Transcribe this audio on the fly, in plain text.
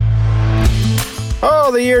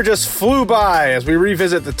Well, the year just flew by as we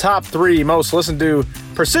revisit the top 3 most listened to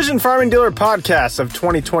Precision Farming Dealer podcasts of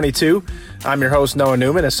 2022. I'm your host, Noah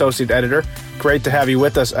Newman, Associate Editor. Great to have you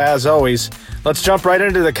with us, as always. Let's jump right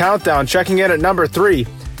into the countdown. Checking in at number 3,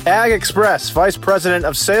 Ag Express Vice President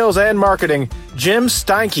of Sales and Marketing, Jim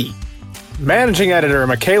Steinke. Managing Editor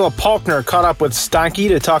Michaela Palkner caught up with Steinke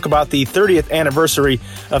to talk about the 30th anniversary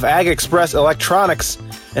of Ag Express Electronics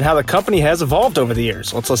and how the company has evolved over the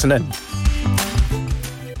years. Let's listen in.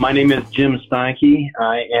 My name is Jim Steinke.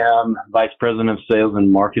 I am Vice President of Sales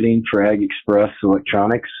and Marketing for Ag Express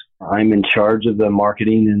Electronics. I'm in charge of the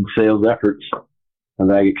marketing and sales efforts of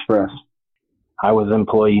Ag Express. I was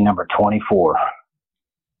employee number 24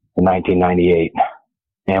 in 1998,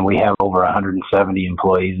 and we have over 170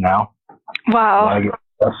 employees now. Wow. Ag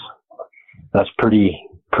Express. That's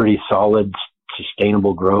pretty solid,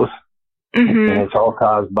 sustainable growth. Mm-hmm. And it's all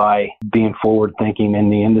caused by being forward thinking in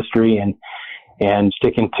the industry and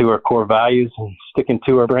sticking to our core values and sticking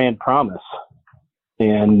to our brand promise.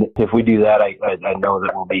 And if we do that, I know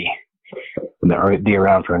that we'll be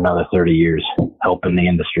around for another 30 years helping the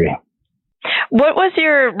industry. What was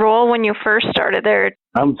your role when you first started there?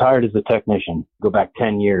 I was hired as a technician. Go back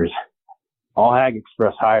 10 years. All Ag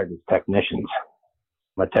Express hired is technicians.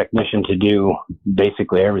 I'm a technician to do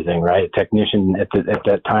basically everything, right? A technician at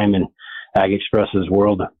that time in Ag Express's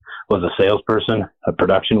world was a salesperson, a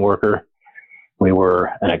production worker. We were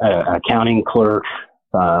an accounting clerk.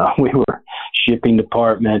 We were shipping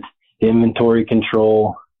department, inventory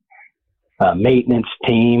control, maintenance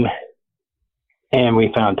team, and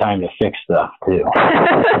we found time to fix stuff too.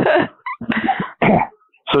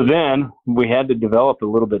 So then we had to develop a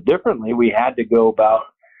little bit differently. We had to go about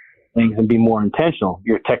things and be more intentional.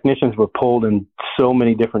 Your technicians were pulled in so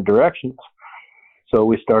many different directions. So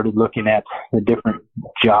we started looking at the different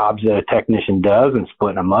jobs that a technician does and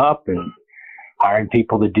splitting them up and hiring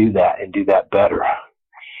people to do that and do that better.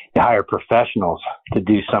 To hire professionals to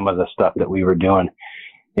do some of the stuff that we were doing.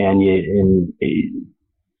 And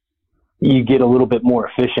you get a little bit more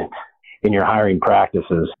efficient in your hiring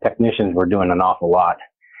practices. Technicians were doing an awful lot,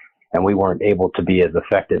 and we weren't able to be as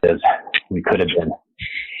effective as we could have been.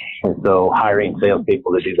 And so hiring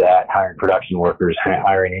salespeople to do that, hiring production workers,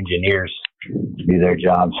 hiring engineers to do their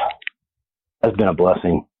jobs has been a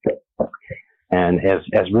blessing and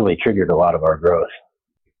has really triggered a lot of our growth.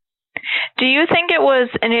 Do you think it was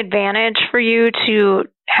an advantage for you to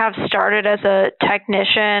have started as a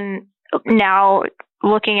technician now,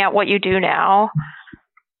 looking at what you do now?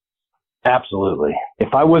 Absolutely.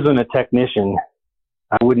 If I wasn't a technician,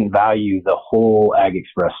 I wouldn't value the whole Ag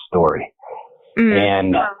Express story.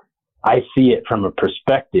 And I see it from a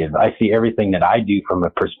perspective. I see everything that I do from a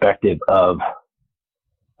perspective of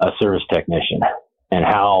a service technician and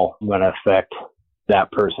how I'm going to affect that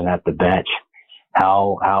person at the bench,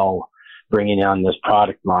 how bringing on this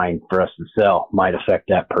product line for us to sell might affect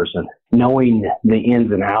that person. Knowing the ins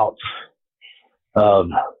and outs of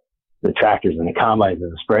the tractors and the combines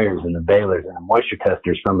and the sprayers and the balers and the moisture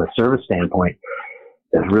testers from a service standpoint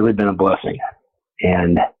has really been a blessing.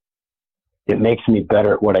 And it makes me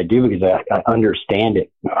better at what I do because I understand it,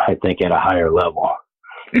 I think, at a higher level.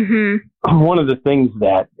 Mm-hmm. One of the things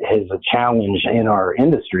that is a challenge in our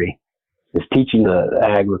industry is teaching the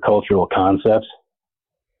agricultural concepts,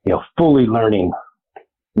 fully learning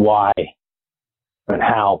why and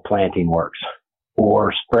how planting works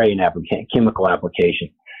or spraying application, chemical application,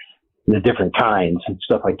 the different kinds and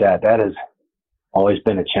stuff like that. That has always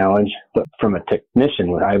been a challenge. But from a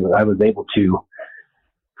technician, I was able to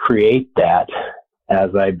create that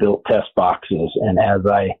as I built test boxes and as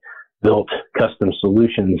I built custom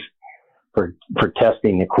solutions for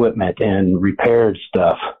testing equipment and repaired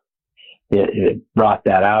stuff. It brought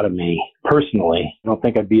that out of me personally. I don't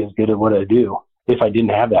think I'd be as good at what I do if I didn't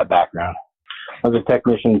have that background. I was a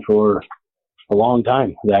technician for a long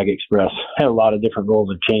time at Ag Express. I had a lot of different roles.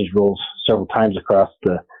 I've changed roles several times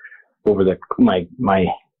over my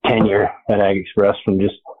tenure at Ag Express, from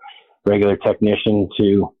just regular technician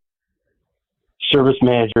to service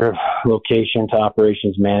manager, location to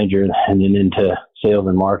operations manager, and then into sales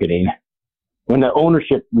and marketing. When the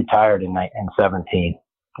ownership retired in 17,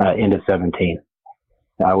 end of 17,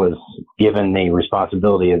 I was given the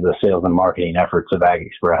responsibility of the sales and marketing efforts of Ag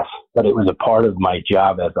Express, but it was a part of my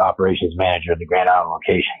job as operations manager of the Grand Island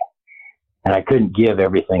location, and I couldn't give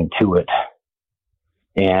everything to it.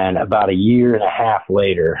 And about a year and a half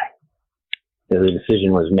later, the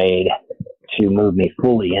decision was made to move me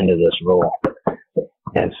fully into this role.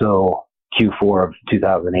 And so Q4 of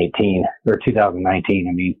 2019,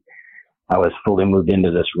 I was fully moved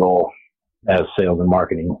into this role as sales and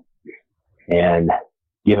marketing. And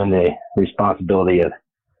given the responsibility of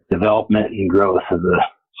development and growth of the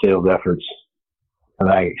sales efforts of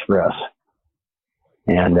Ag Express.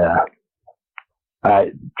 And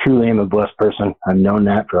I truly am a blessed person. I've known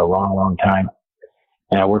that for a long, long time.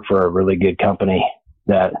 And I work for a really good company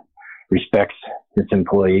that respects its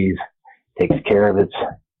employees, takes care of its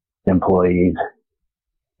employees,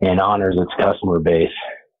 and honors its customer base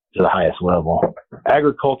to the highest level.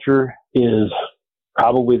 Agriculture is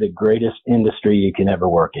probably the greatest industry you can ever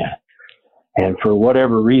work in. And for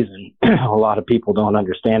whatever reason, a lot of people don't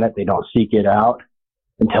understand it. They don't seek it out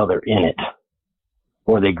until they're in it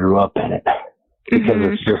or they grew up in it. Because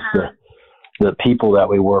it's just the people that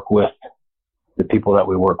we work with, the people that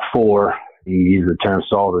we work for. You use the term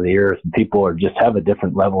salt of the earth. People are just have a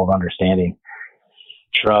different level of understanding,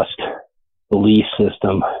 trust, belief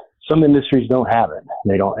system. Some industries don't have it.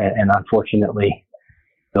 They don't, and unfortunately,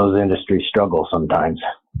 those industries struggle sometimes.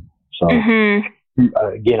 So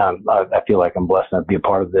again, I feel like I'm blessed to be a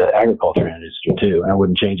part of the agriculture industry too. And I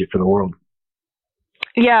wouldn't change it for the world.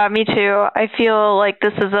 Yeah, me too. I feel like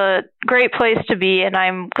this is a great place to be, and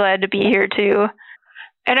I'm glad to be here too.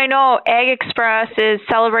 And I know Ag Express is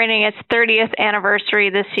celebrating its 30th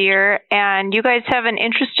anniversary this year, and you guys have an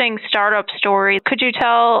interesting startup story. Could you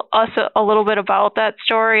tell us a little bit about that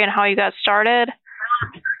story and how you got started?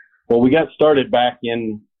 Well, we got started back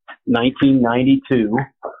in 1992,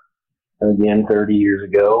 again, 30 years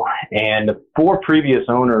ago, and the 4 previous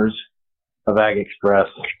owners of Ag Express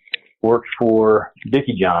worked for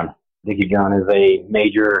Dickie John. Dickie John is a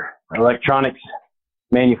major electronics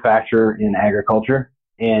manufacturer in agriculture.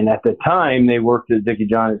 And at the time, they worked at Dickie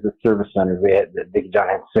John as the service centers. Dickie John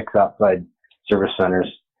had 6 outside service centers.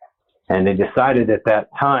 And they decided at that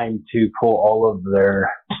time to pull all of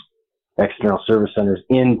their external service centers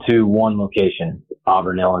into one location,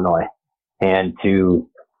 Auburn, Illinois, and to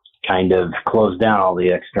kind of close down all the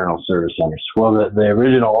external service centers. Well, the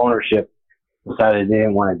original ownership decided they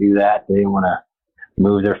didn't want to do that. They didn't want to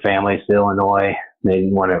move their families to Illinois. They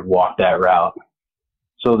didn't want to walk that route.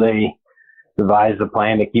 So they devised a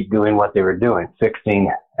plan to keep doing what they were doing,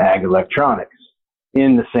 fixing ag electronics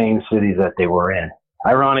in the same cities that they were in.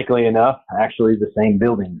 Ironically enough, actually the same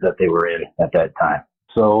buildings that they were in at that time.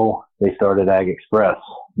 So they started Ag Express,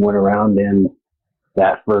 went around in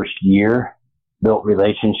that first year, built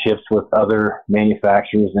relationships with other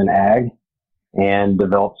manufacturers in ag, and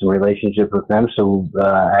developed some relationships with them. So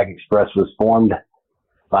Ag Express was formed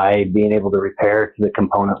by being able to repair to the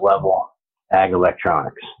component level ag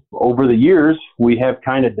electronics. Over the years, we have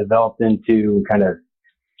kind of developed into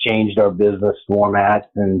changed our business formats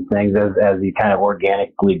and things as we kind of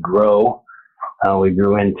organically grow. We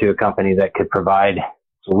grew into a company that could provide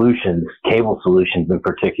solutions, cable solutions in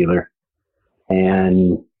particular,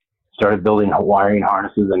 and started building wiring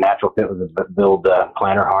harnesses. A natural fit was to build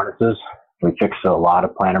planter harnesses. We fixed a lot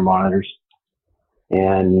of planter monitors.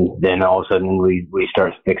 And then all of a sudden we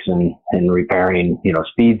start fixing and repairing,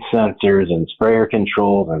 speed sensors and sprayer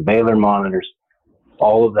controls and baler monitors.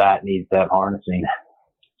 All of that needs that harnessing.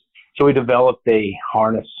 So we developed a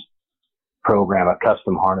harness program, a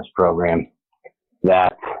custom harness program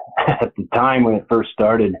that at the time when it first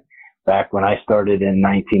started, back when I started in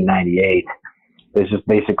 1998, it was just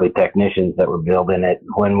basically technicians that were building it.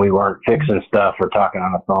 When we weren't fixing stuff or talking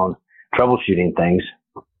on the phone, troubleshooting things,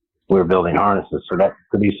 we were building harnesses, so that's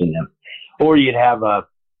producing them. Or you'd have a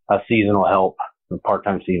seasonal help, a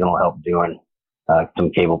part-time seasonal help doing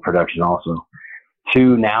some cable production also.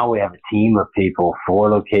 2, now we have a team of people, 4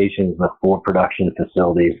 locations with 4 production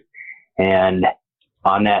facilities. And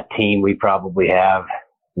on that team, we probably have,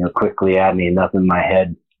 quickly adding enough in my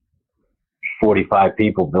head, 45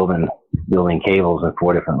 people building cables in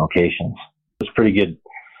 4 different locations. It's pretty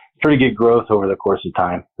good growth over the course of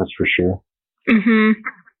time, that's for sure. Mm-hmm.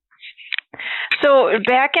 So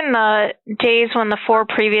back in the days when the 4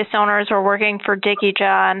 previous owners were working for Dickie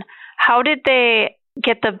John, how did they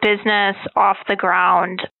get the business off the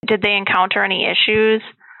ground? Did they encounter any issues?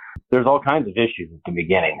 There's all kinds of issues at the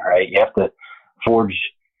beginning, right? You have to forge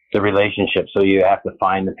the relationship. So you have to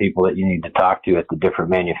find the people that you need to talk to at the different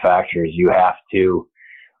manufacturers. You have to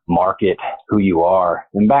market who you are.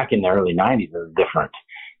 And back in the early 90s, it was different.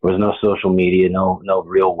 There was no social media, no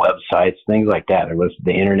real websites, things like that.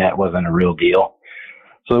 The internet wasn't a real deal.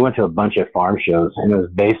 So we went to a bunch of farm shows, and it was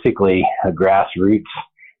basically a grassroots,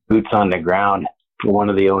 boots on the ground. One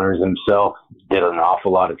of the owners himself did an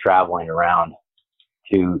awful lot of traveling around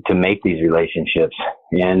to make these relationships.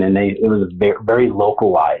 And then it was a very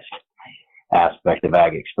localized aspect of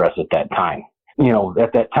Ag Express at that time.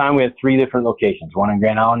 At that time we had 3 different locations, one in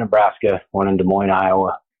Grand Island, Nebraska, one in Des Moines,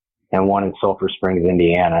 Iowa, and one in Sulphur Springs,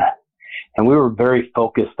 Indiana. And we wwere very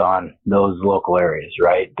focused on those local areas,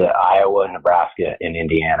 right? The Iowa, Nebraska, and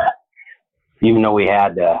Indiana. Even though we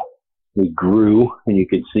grew, and you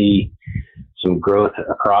could see some growth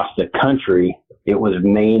across the country, it was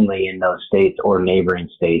mainly in those states or neighboring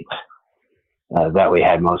states that we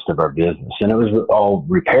had most of our business. And it was all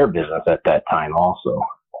repair business at that time also.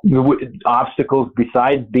 Obstacles,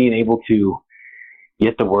 besides being able to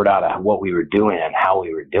get the word out of what we were doing and how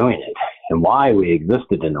we were doing it and why we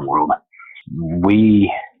existed in the world,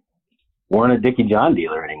 we weren't a Dickie John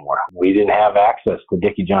dealer anymore. We didn't have access to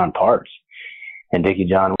Dickie John parts. And Dickie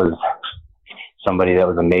John was somebody that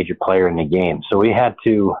was a major player in the game. So we had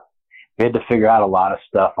to figure out a lot of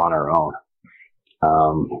stuff on our own.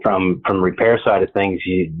 From repair side of things,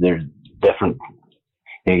 there's different,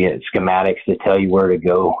 you get schematics that tell you where to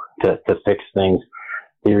go to fix things,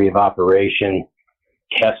 theory of operation,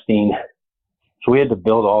 testing. So we had to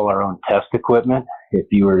build all our own test equipment. If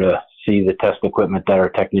you were to see the test equipment that our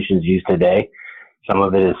technicians use today, some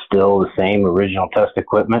of it is still the same original test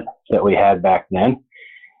equipment that we had back then.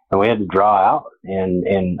 And we had to draw out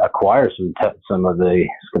and acquire some of the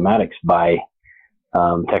schematics by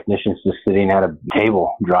technicians just sitting at a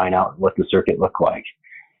table drawing out what the circuit looked like.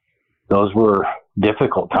 Those were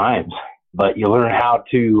difficult times, but you learn how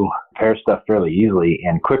to repair stuff fairly easily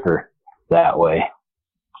and quicker that way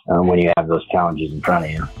when you have those challenges in front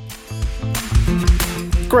of you.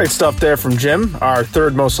 Great stuff there from Jim, our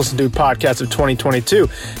third most listened to podcast of 2022.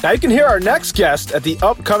 Now you can hear our next guest at the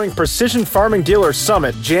upcoming Precision Farming Dealer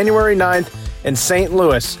Summit, January 9th in St.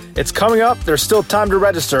 Louis. It's coming up. There's still time to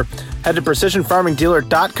register. Head to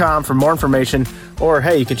precisionfarmingdealer.com for more information, or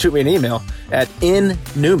hey, you can shoot me an email at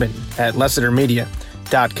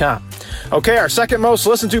nnewman@lessitermedia.com. Okay, our second most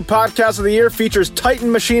listened to podcast of the year features Titan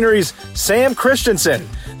Machinery's Sam Christensen,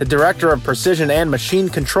 the director of precision and machine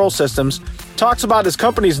control systems, talks about his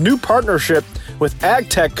company's new partnership with ag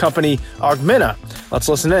tech company Augmenta. Let's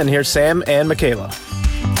listen in. Here's Sam and Michaela.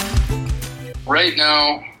 Right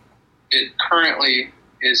now, it currently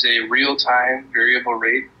is a real-time variable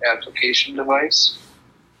rate application device.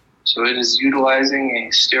 So it is utilizing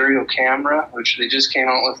a stereo camera, which they just came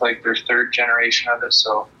out with like their third generation of it.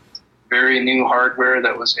 So very new hardware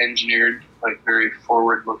that was engineered like very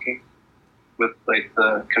forward-looking with like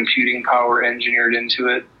the computing power engineered into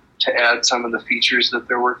it to add some of the features that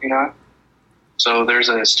they're working on. So there's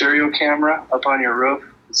a stereo camera up on your roof.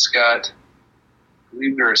 It's got, I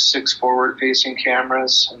believe there are 6 forward-facing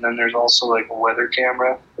cameras, and then there's also like a weather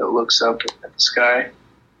camera that looks up at the sky.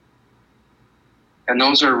 And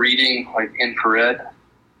those are reading like infrared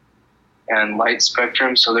and light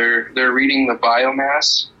spectrum. So they're reading the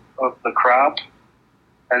biomass of the crop,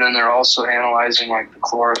 and then they're also analyzing like the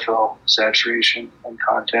chlorophyll saturation and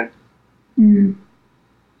content. Mm.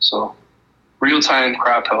 So real-time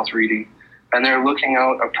crop health reading. And they're looking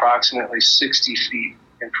out approximately 60 feet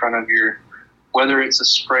in front of your, whether it's a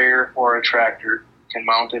sprayer or a tractor, you can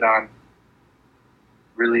mount it on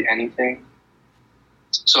really anything.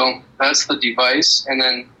 So that's the device. And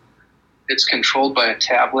then it's controlled by a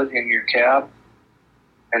tablet in your cab.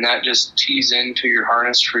 And that just tees into your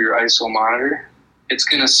harness for your ISO monitor. It's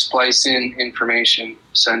going to splice in information,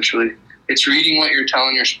 essentially. It's reading what you're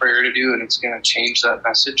telling your sprayer to do, and it's going to change that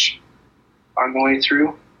message on the way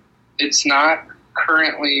through. It's not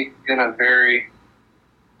currently going to vary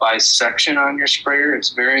by section on your sprayer.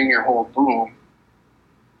 It's varying your whole boom.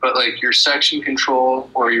 But like your section control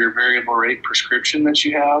or your variable rate prescription that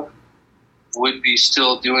you have would be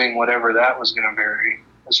still doing whatever that was going to vary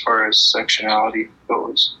as far as sectionality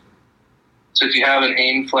goes. So if you have an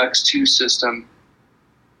AimFlex 2 system,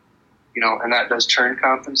 and that does turn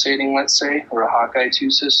compensating, let's say, or a Hawkeye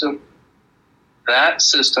 2 system, that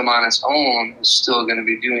system on its own is still going to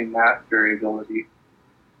be doing that variability.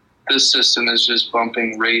 This system is just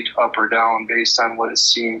bumping rate up or down based on what it's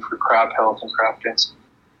seeing for crop health and crop density.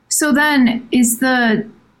 So then is the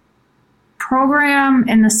program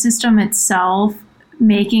and the system itself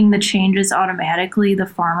making the changes automatically? The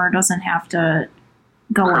farmer doesn't have to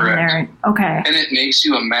go Correct. in there? Okay. And it makes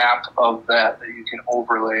you a map of that you can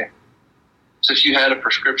overlay. So if you had a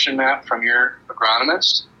prescription map from your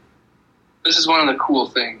agronomist, this is one of the cool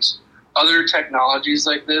things. Other technologies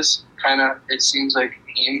like this it seems like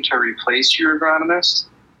aim to replace your agronomist,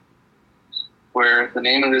 where the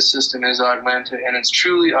name of this system is Augmenta, and it's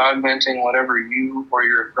truly augmenting whatever you or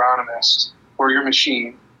your agronomist or your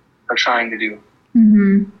machine are trying to do.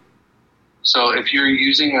 Mm-hmm. So if you're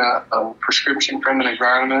using a prescription from an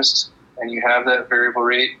agronomist and you have that variable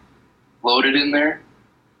rate loaded in there,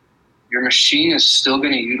 your machine is still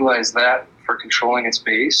going to utilize that for controlling its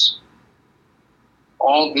base.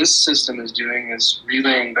 all this system is doing is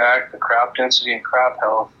relaying back the crop density and crop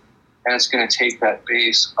health, and it's going to take that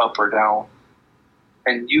base up or down.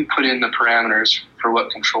 And you put in the parameters for what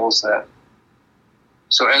controls that.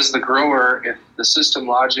 So as the grower, if the system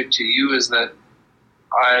logic to you is that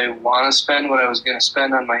I want to spend what I was going to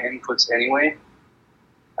spend on my inputs anyway,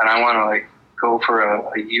 and I want to like go for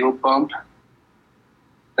a yield bump,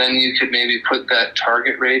 then you could maybe put that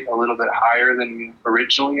target rate a little bit higher than you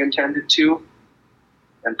originally intended to,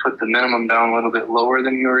 and put the minimum down a little bit lower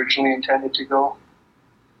than you originally intended to go.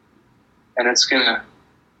 And it's going to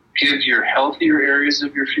give your healthier areas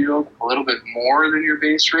of your field a little bit more than your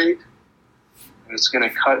base rate. And it's going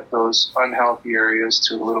to cut those unhealthy areas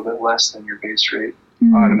to a little bit less than your base rate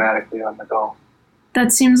automatically on the go.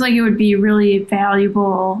 That seems like it would be really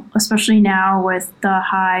valuable, especially now with the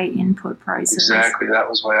high input prices. Exactly. That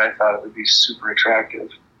was why I thought it would be super attractive.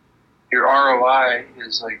 Your ROI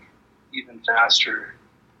is like even faster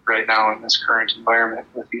right now in this current environment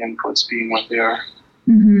with the inputs being what they are.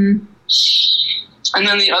 Mm-hmm. And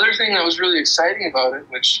then the other thing that was really exciting about it,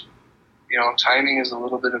 which, you know, timing is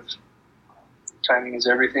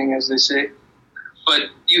everything, as they say. But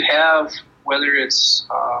you have, whether it's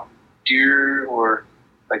Deere or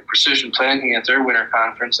like Precision Planting at their winter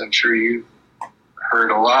conference, I'm sure you've heard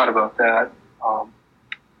a lot about that.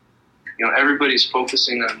 You know, everybody's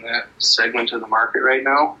focusing on that segment of the market right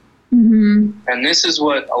now. Mm-hmm. And this is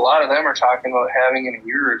what a lot of them are talking about having in a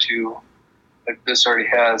year or two. Like this already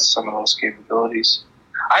has some of those capabilities.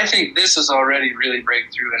 I think this is already really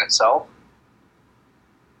breakthrough in itself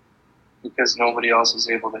because nobody else is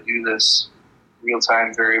able to do this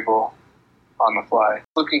real-time variable on the fly.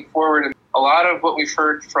 Looking forward, a lot of what we've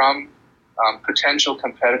heard from potential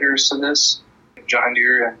competitors to this, John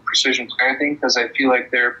Deere and Precision Planting, because I feel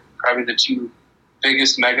like they're probably the two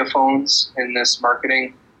biggest megaphones in this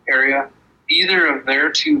marketing area. Either of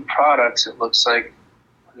their two products, it looks like,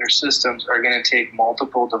 their systems are going to take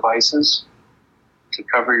multiple devices to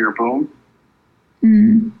cover your boom.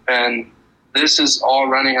 Mm. And this is all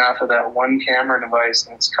running off of that one camera device,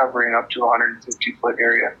 and it's covering up to a 150-foot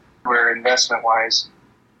area, where investment-wise,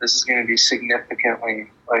 this is going to be significantly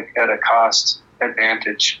like at a cost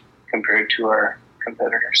advantage compared to our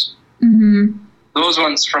competitors. Mm-hmm. Those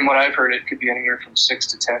ones, from what I've heard, it could be anywhere from 6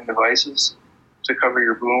 to 10 devices to cover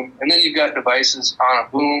your boom. And then you've got devices on a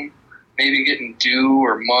boom, maybe getting dew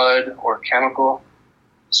or mud or chemical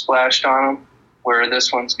splashed on them, where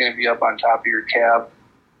this one's going to be up on top of your cab,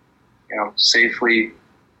 you know, safely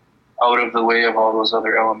out of the way of all those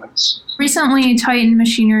other elements. Recently, Titan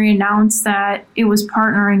Machinery announced that it was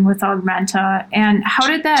partnering with Augmenta. And how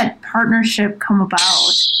did that partnership come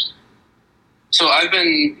about? So I've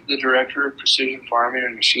been the director of precision farming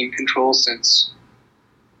and machine control since,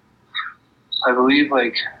 I believe,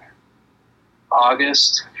 like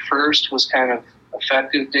August 1st was kind of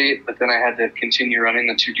effective date, but then I had to continue running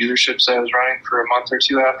the two dealerships I was running for a month or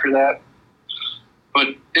two after that.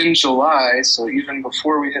 But in July, so even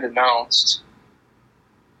before we had announced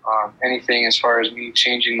anything as far as me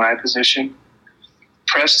changing my position,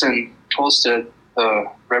 Preston Tolstead, the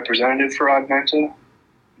representative for Augmenta,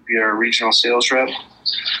 be our regional sales rep,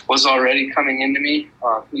 was already coming into me.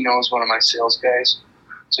 He knows one of my sales guys.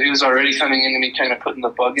 So he was already coming into me, kind of putting the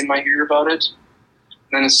bug in my ear about it.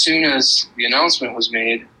 And then as soon as the announcement was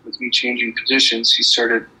made with me changing positions, he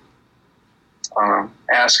started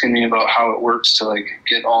asking me about how it works to like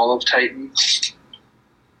get all of Titan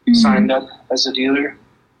signed up as a dealer.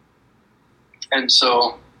 And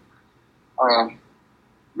so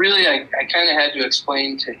really I kind of had to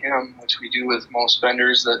explain to him, which we do with most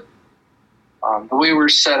vendors, that the way we're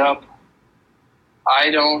set up,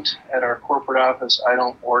 at our corporate office, I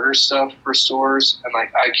don't order stuff for stores, and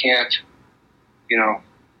like I can't, you know,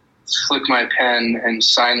 flick my pen and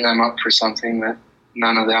sign them up for something that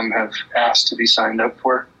none of them have asked to be signed up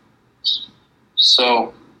for.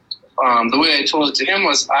 So the way I told it to him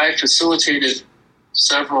was I facilitated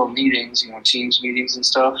several meetings, you know, Teams meetings and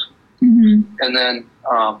stuff. Mm-hmm. And then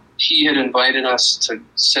he had invited us to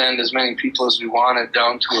send as many people as we wanted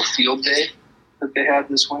down to a field day that they had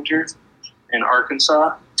this winter in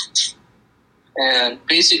Arkansas. And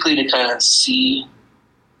basically to kind of see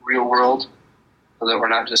real world, so that we're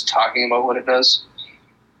not just talking about what it does.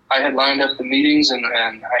 I had lined up the meetings, and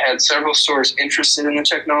I had several stores interested in the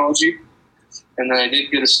technology. And then I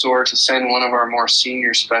did get a store to send one of our more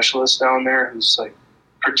senior specialists down there who's like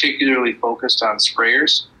particularly focused on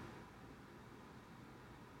sprayers.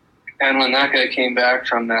 And when that guy came back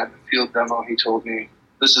from that field demo, he told me,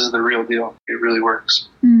 this is the real deal. It really works.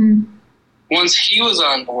 Mm-hmm. Once he was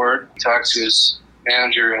on board, he talked to his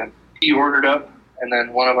manager, and he ordered up And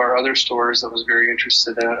then one of our other stores that was very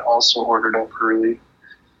interested in it also ordered up early.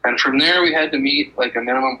 And from there, we had to meet like a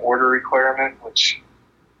minimum order requirement, which,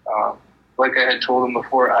 like I had told them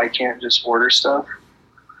before, I can't just order stuff.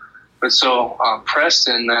 But so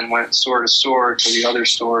Preston then went store to store to the other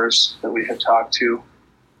stores that we had talked to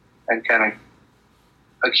and kind of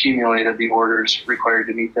accumulated the orders required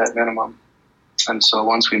to meet that minimum. And so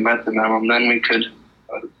once we met the minimum, then we could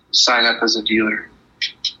sign up as a dealer.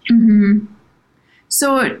 Mm-hmm.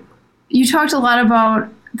 So you talked a lot about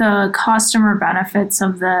the customer benefits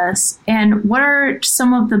of this, and what are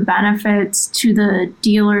some of the benefits to the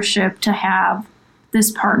dealership to have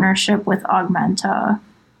this partnership with Augmenta?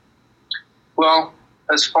 Well,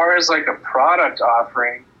 as far as like a product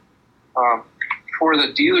offering, for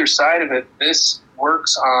the dealer side of it, this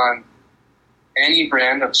works on any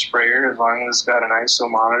brand of sprayer as long as it's got an ISO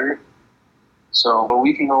monitor. So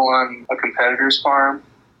we can go on a competitor's farm.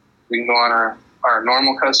 We can go on our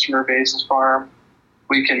normal customer base's farm.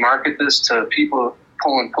 We can market this to people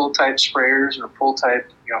pulling pull-type sprayers or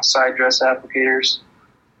pull-type, side dress applicators,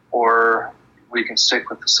 or we can stick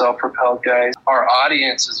with the self-propelled guys. Our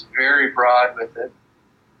audience is very broad with it.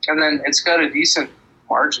 And then it's got a decent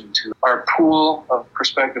margin to it. Our pool of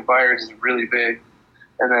prospective buyers is really big.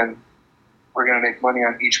 And then we're going to make money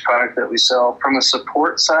on each product that we sell. From a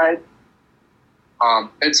support side,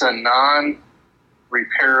 it's a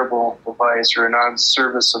non-repairable device or a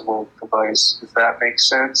non-serviceable device, if that makes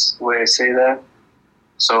sense, the way I say that.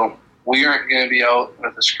 So we aren't going to be out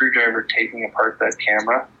with a screwdriver taking apart that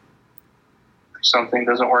camera if something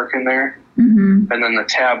doesn't work in there. Mm-hmm. And then the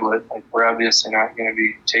tablet, we're obviously not going to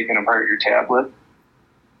be taking apart your tablet.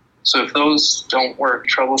 So if those don't work,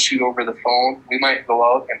 troubleshoot over the phone. We might go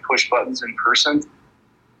out and push buttons in person.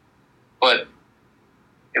 But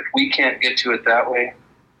if we can't get to it that way,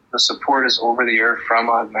 the support is over the air from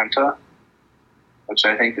Augmenta, which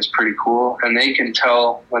I think is pretty cool. And they can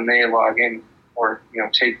tell when they log in or,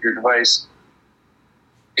 take your device,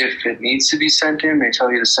 if it needs to be sent in, they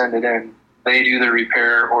tell you to send it in. They do the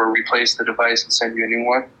repair or replace the device and send you a new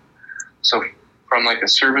one. So from like a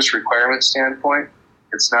service requirement standpoint,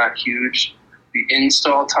 it's not huge. The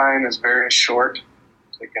install time is very short.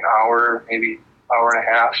 It's like an hour, maybe hour and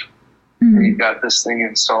a half. Mm-hmm. And you've got this thing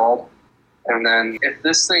installed. And then if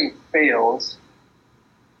this thing fails,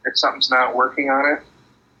 if something's not working on it,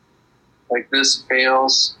 like this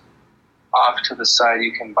fails off to the side,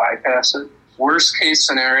 you can bypass it. Worst case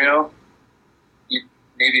scenario, you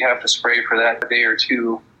maybe have to spray for that day or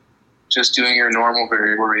two, just doing your normal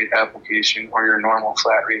variable rate application or your normal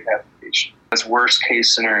flat rate application. That's worst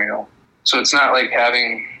case scenario. So it's not like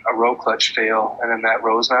having a row clutch fail and then that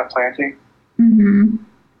row's not planting. Mm-hmm.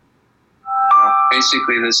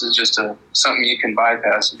 Basically, this is just something you can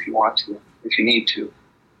bypass if you want to, if you need to.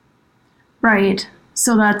 Right.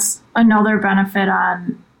 So that's another benefit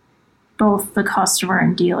on both the customer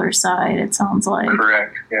and dealer side, it sounds like.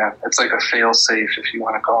 Correct. Yeah. It's like a fail-safe, if you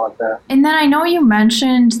want to call it that. And then I know you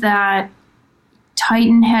mentioned that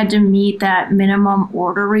Titan had to meet that minimum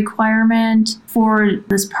order requirement for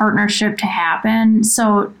this partnership to happen.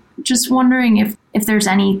 So just wondering if there's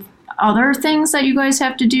any other things that you guys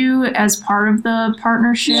have to do as part of the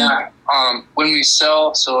partnership? Yeah. When we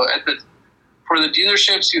sell, so for the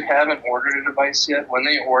dealerships who haven't ordered a device yet, when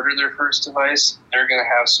they order their first device, they're going to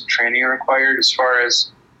have some training required as far as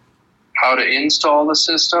how to install the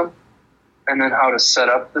system and then how to set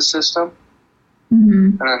up the system.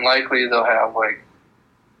 Mm-hmm. And then likely they'll have like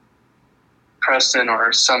Preston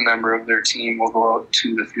or some member of their team will go out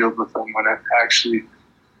to the field with them when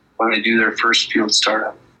they do their first field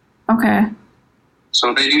startup. Okay.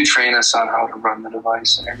 So they do train us on how to run the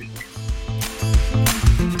device and everything.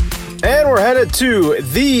 And we're headed to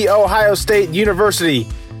The Ohio State University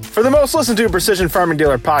for the most listened to Precision Farming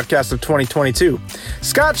Dealer podcast of 2022.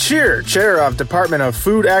 Scott Shearer, chair of Department of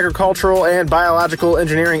Food, Agricultural, and Biological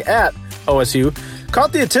Engineering at OSU,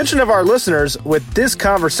 caught the attention of our listeners with this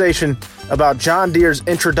conversation about John Deere's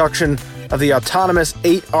introduction of the autonomous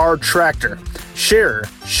 8R tractor. Shearer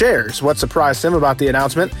shares what surprised him about the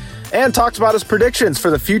announcement and talks about his predictions for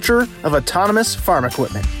the future of autonomous farm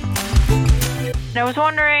equipment. I was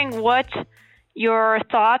wondering what your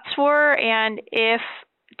thoughts were and if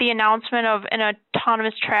the announcement of an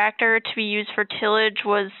autonomous tractor to be used for tillage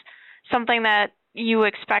was something that you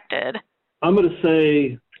expected. I'm going to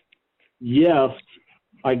say yes.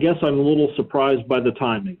 I guess I'm a little surprised by the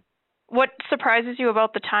timing. What surprises you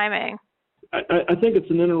about the timing? I think it's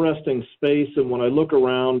an interesting space, and when I look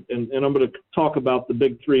around, and I'm going to talk about the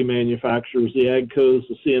big three manufacturers, the AGCOs,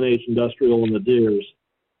 the CNH Industrial, and the Deeres.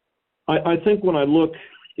 I think when I look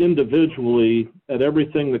individually at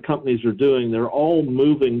everything the companies are doing, they're all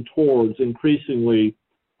moving towards increasingly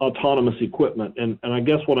autonomous equipment. And I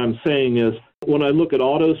guess what I'm saying is, when I look at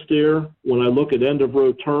auto steer, when I look at end of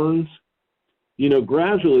row turns,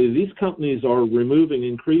 gradually these companies are removing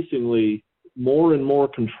increasingly more and more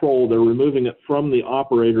control. They're removing it from the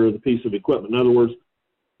operator of the piece of equipment. In other words,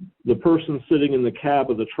 the person sitting in the cab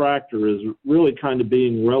of the tractor is really kind of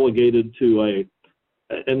being relegated to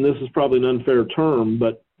and this is probably an unfair term,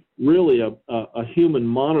 but really a human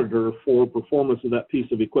monitor for performance of that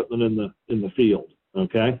piece of equipment in the field.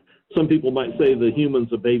 Okay, some people might say the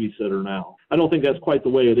human's a babysitter now. I don't think that's quite the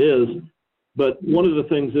way it is, but one of the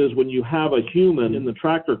things is, when you have a human in the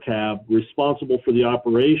tractor cab responsible for the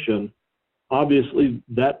operation, obviously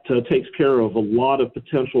that takes care of a lot of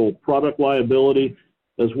potential product liability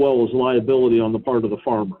as well as liability on the part of the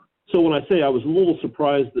farmer. So when I say I was a little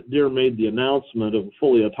surprised that Deere made the announcement of a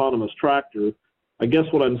fully autonomous tractor, I guess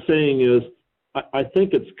what I'm saying is I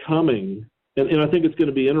think it's coming. And I think it's going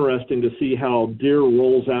to be interesting to see how Deere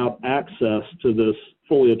rolls out access to this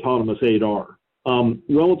fully autonomous 8R.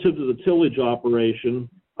 Relative to the tillage operation,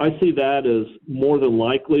 I see that as more than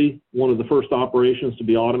likely one of the first operations to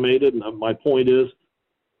be automated. And my point is,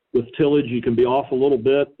 with tillage, you can be off a little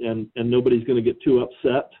bit and nobody's going to get too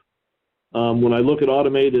upset. When I look at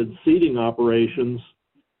automated seeding operations,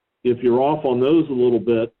 if you're off on those a little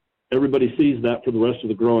bit, everybody sees that for the rest of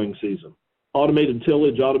the growing season. Automated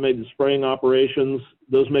tillage, automated spraying operations,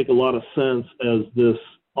 those make a lot of sense as this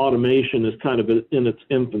automation is kind of in its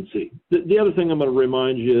infancy. The other thing I'm going to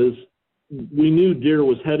remind you is, we knew Deere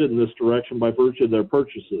was headed in this direction by virtue of their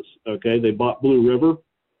purchases. Okay, they bought Blue River,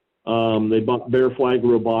 they bought Bear Flag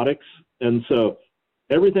Robotics, and so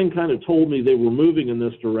everything kind of told me they were moving in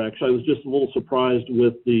this direction. I was just a little surprised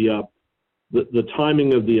with the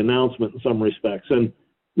timing of the announcement in some respects. And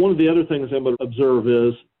one of the other things I'm going to observe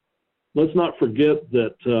is, let's not forget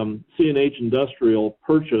that CNH Industrial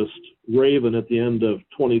purchased Raven at the end of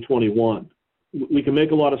 2021. We can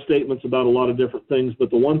make a lot of statements about a lot of different things, but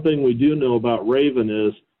the one thing we do know about Raven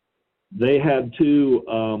is they had two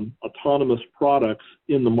autonomous products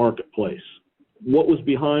in the marketplace. What was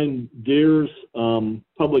behind Deere's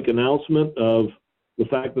public announcement of the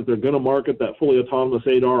fact that they're going to market that fully autonomous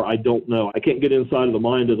 8R, I don't know. I can't get inside of the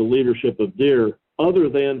mind of the leadership of Deere, other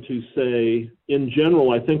than to say, in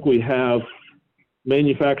general, I think we have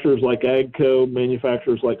manufacturers like AGCO,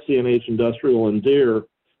 manufacturers like CNH Industrial and Deere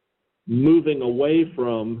moving away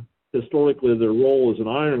from historically their role as an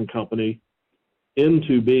iron company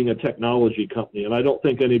into being a technology company. And I don't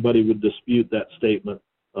think anybody would dispute that statement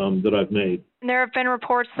that I've made. There have been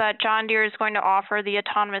reports that John Deere is going to offer the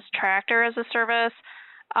autonomous tractor as a service.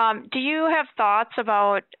 Do you have thoughts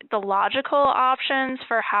about the logical options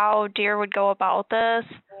for how Deere would go about this?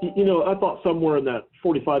 I thought somewhere in that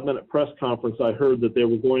 45-minute press conference, I heard that they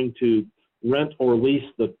were going to rent or lease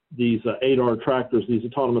these 8R tractors, these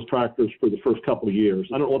autonomous tractors, for the first couple of years.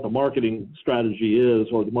 I don't know what the marketing strategy is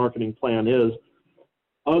or the marketing plan is,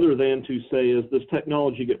 other than to say, as this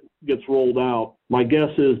technology gets rolled out, my guess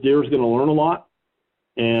is Deere is going to learn a lot,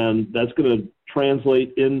 and that's going to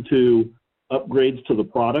translate into upgrades to the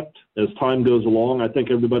product as time goes along. I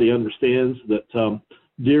think everybody understands that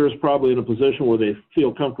Deere is probably in a position where they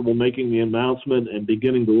feel comfortable making the announcement and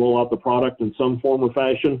beginning to roll out the product in some form or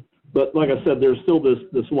fashion. But like I said, there's still this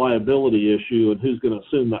liability issue, and who's going to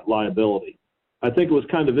assume that liability. I think it was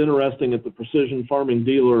kind of interesting at the Precision Farming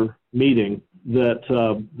Dealer meeting that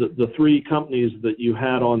the three companies that you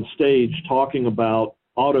had on stage talking about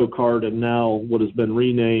AutoCart and now what has been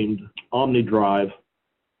renamed OmniDrive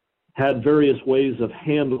had various ways of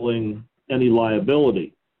handling any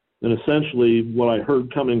liability. And essentially what I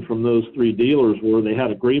heard coming from those three dealers were they had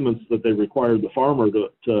agreements that they required the farmer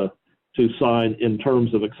to sign in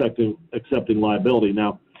terms of accepting liability.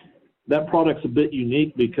 Now, that product's a bit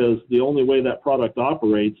unique because the only way that product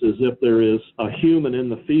operates is if there is a human in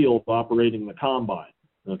the field operating the combine,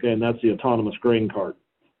 okay, and that's the autonomous grain cart.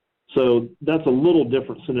 So that's a little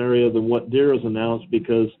different scenario than what Deere has announced,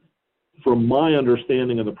 because from my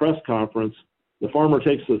understanding of the press conference, the farmer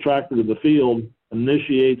takes the tractor to the field,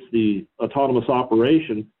 initiates the autonomous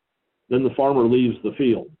operation, then the farmer leaves the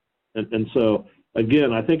field. And so,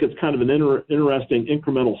 again, I think it's kind of an interesting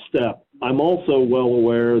incremental step. I'm also well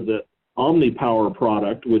aware that OmniPower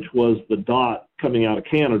product, which was the DOT coming out of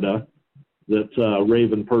Canada that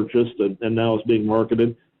Raven purchased and now is being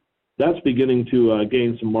marketed, that's beginning to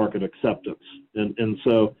gain some market acceptance. And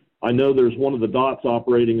so I know there's one of the DOTs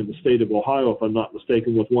operating in the state of Ohio, if I'm not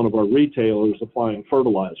mistaken, with one of our retailers applying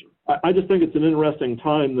fertilizer. I just think it's an interesting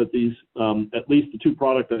time that these, at least the two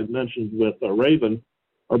products I mentioned with Raven,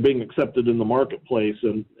 are being accepted in the marketplace.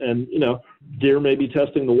 And Deere may be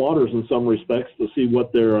testing the waters in some respects to see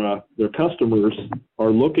what their customers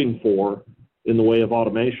are looking for in the way of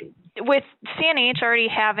automation. With CNH already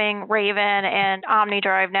having Raven and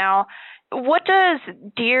OmniDrive now, what does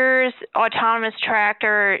Deere's autonomous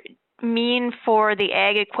tractor mean for the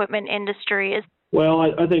ag equipment industry? Well,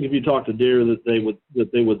 I think if you talk to Deere, that they would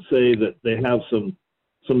say that they have some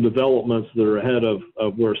developments that are ahead of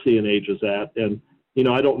where CNH is at. And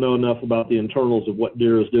I don't know enough about the internals of what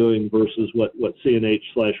Deere is doing versus what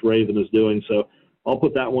CNH/Raven is doing. So I'll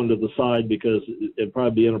put that one to the side because it'd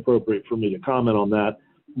probably be inappropriate for me to comment on that.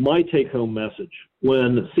 My take-home message: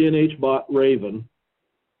 when CNH bought Raven,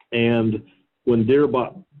 and when Deere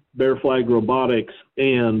bought Bear Flag Robotics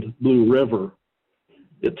and Blue River,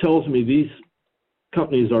 it tells me these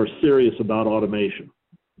companies are serious about automation.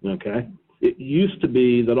 Okay. It used to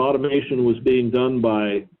be that automation was being done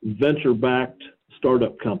by venture-backed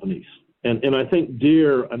startup companies. And I think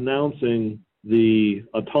Deere announcing the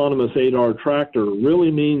autonomous 8R tractor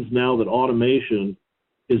really means now that automation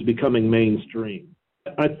is becoming mainstream.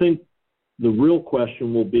 I think the real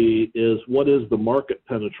question will be is what is the market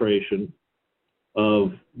penetration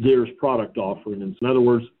of Deere's product offerings? In other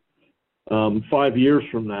words, 5 years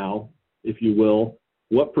from now, if you will,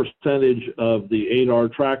 what percentage of the 8R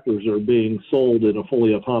tractors are being sold in a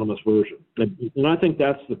fully autonomous version? And I think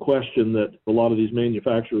that's the question that a lot of these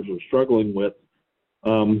manufacturers are struggling with.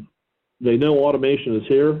 They know automation is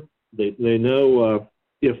here. They know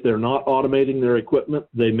if they're not automating their equipment,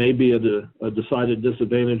 they may be at a decided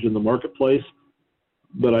disadvantage in the marketplace.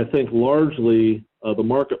 But I think largely the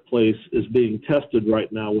marketplace is being tested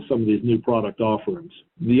right now with some of these new product offerings.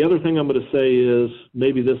 The other thing I'm going to say is,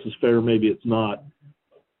 maybe this is fair, maybe it's not,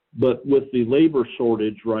 but with the labor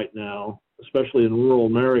shortage right now, especially in rural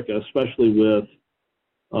America, especially with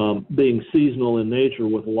being seasonal in nature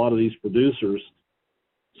with a lot of these producers,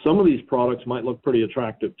 some of these products might look pretty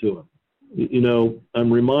attractive to them.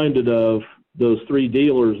 I'm reminded of those 3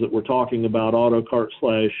 dealers that we're talking about,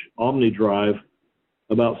 AutoCart/OmniDrive,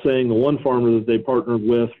 about saying the one farmer that they partnered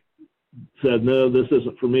with said, no, this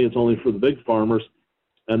isn't for me, it's only for the big farmers.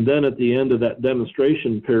 And then at the end of that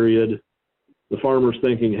demonstration period, the farmer's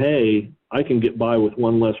thinking, hey, I can get by with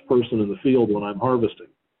one less person in the field when I'm harvesting.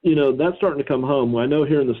 That's starting to come home. I know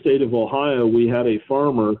here in the state of Ohio, we had a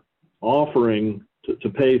farmer offering to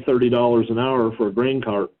pay $30 an hour for a grain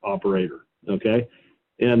cart operator, okay?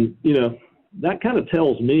 And, that kind of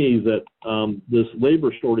tells me that this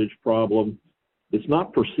labor shortage problem, it's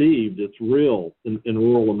not perceived, it's real in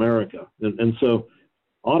rural America. And so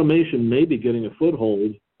automation may be getting a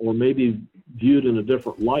foothold or maybe viewed in a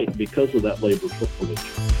different light because of that labor shortage.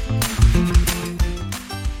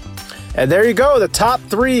 And there you go, the top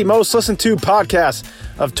 3 most listened to podcasts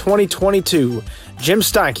of 2022. Jim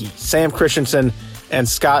Steinke, Sam Christensen, and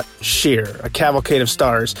Scott Shear, a cavalcade of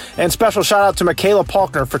stars. And special shout out to Michaela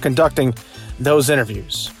Palkner for conducting those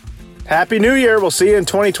interviews. Happy New Year. We'll see you in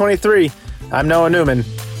 2023. I'm Noah Newman.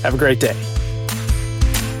 Have a great day.